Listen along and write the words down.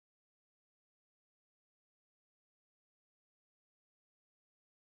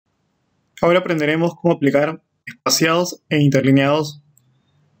Ahora aprenderemos cómo aplicar espaciados e interlineados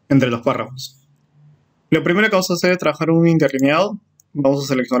entre los párrafos. Lo primero que vamos a hacer es trabajar un interlineado. Vamos a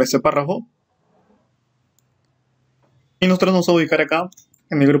seleccionar este párrafo. Y nosotros nos vamos a ubicar acá,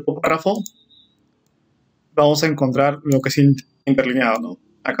 en el grupo párrafo. Vamos a encontrar lo que es interlineado, ¿no?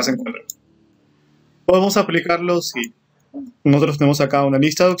 Acá se encuentra. Podemos aplicarlo si nosotros tenemos acá una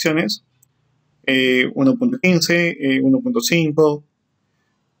lista de opciones. 1.15, 1.5,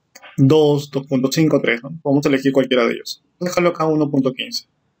 2, 2.5, 3, ¿no? Podemos elegir cualquiera de ellos. Dejarlo acá 1.15.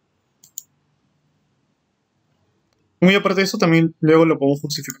 Muy aparte de eso, también luego lo podemos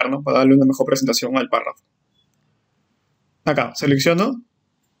justificar, ¿no? Para darle una mejor presentación al párrafo. Acá, selecciono.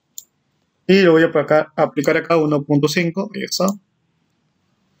 Y lo voy a aplicar acá 1.5. Ahí está.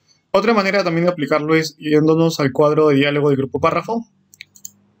 Otra manera también de aplicarlo es yéndonos al cuadro de diálogo del grupo párrafo.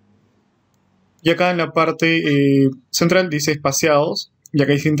 Y acá en la parte central dice espaciados. Y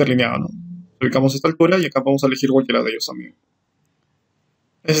acá dice interlineado, ¿no? Aplicamos esta altura y acá vamos a elegir cualquiera de ellos también.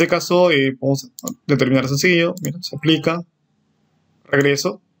 En este caso, podemos determinar sencillo. Mira, se aplica.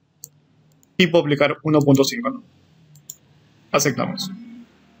 Regreso. Y puedo aplicar 1.5, ¿no? Aceptamos.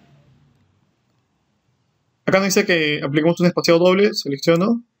 Acá nos dice que aplicamos un espaciado doble.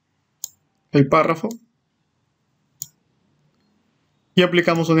 Selecciono el párrafo. Y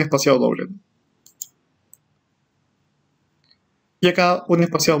aplicamos un espaciado doble, ¿no? Y acá un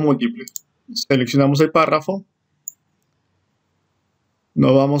espaciado múltiple. Seleccionamos el párrafo.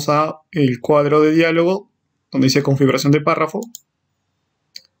 Nos vamos a el cuadro de diálogo, donde dice configuración de párrafo.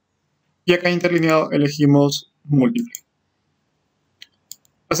 Y acá interlineado elegimos múltiple.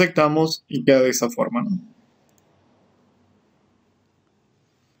 Aceptamos y queda de esta forma, ¿no?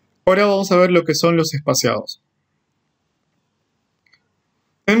 Ahora vamos a ver lo que son los espaciados.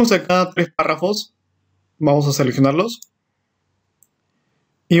 Tenemos acá 3 párrafos. Vamos a seleccionarlos.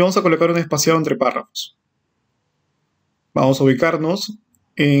 Y vamos a colocar un espaciado entre párrafos. Vamos a ubicarnos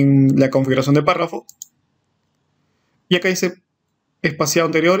en la configuración de párrafo. Y acá dice espaciado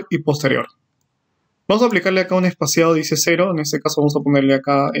anterior y posterior. Vamos a aplicarle acá un espaciado, dice 0. En este caso vamos a ponerle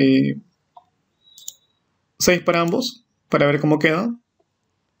acá 6 para ambos, para ver cómo queda.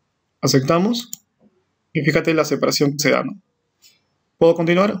 Aceptamos. Y fíjate la separación que se da, ¿no? ¿Puedo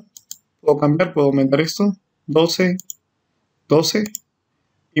continuar? ¿Puedo cambiar? ¿Puedo aumentar esto? 12, 12.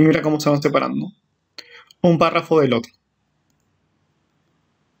 Y mira cómo se van separando, ¿no? Un párrafo del otro.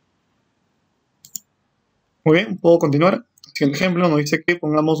 Muy bien, ¿puedo continuar? Siguiente ejemplo nos dice que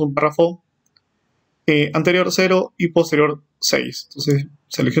pongamos un párrafo anterior 0 y posterior 6. Entonces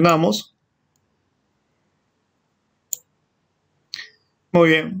seleccionamos. Muy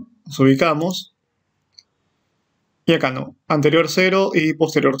bien, nos ubicamos. Y acá no, anterior 0 y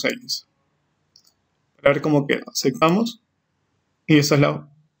posterior 6. Para ver cómo queda. Aceptamos. Y esa es la...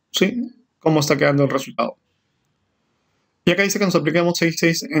 ¿Sí? Cómo está quedando el resultado. Y acá dice que nos apliquemos 6,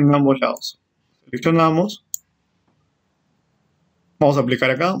 6 en ambos lados. Seleccionamos. Vamos a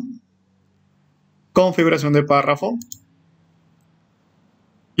aplicar acá. Configuración de párrafo.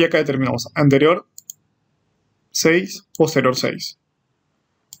 Y acá determinamos anterior 6, posterior 6.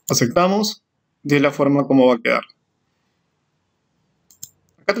 Aceptamos. De la forma como va a quedar.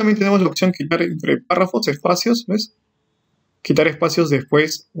 Acá también tenemos la opción quitar entre párrafos, espacios, ¿ves? Quitar espacios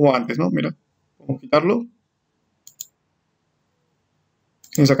después o antes, ¿no? Mira, vamos a quitarlo.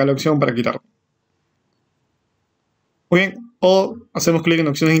 Y sacar la opción para quitarlo. Muy bien, o hacemos clic en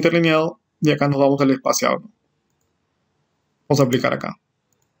opciones de interlineado y acá nos vamos al espaciado, ¿no? Vamos a aplicar acá.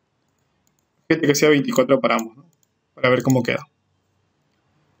 Fíjate que sea 24 para ambos, ¿no? Para ver cómo queda.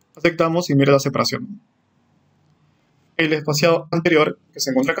 Aceptamos y mira la separación, ¿no? El espaciado anterior que se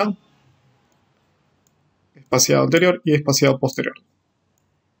encuentra acá. Espaciado anterior y espaciado posterior.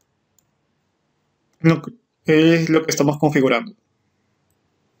 Es lo que estamos configurando.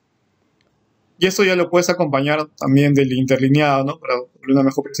 Y esto ya lo puedes acompañar también del interlineado, ¿no? Para darle una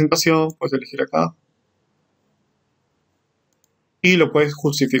mejor presentación, puedes elegir acá. Y lo puedes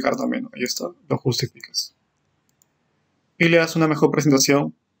justificar también, ¿no? Ahí está, lo justificas. Y le das una mejor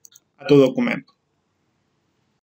presentación a tu documento.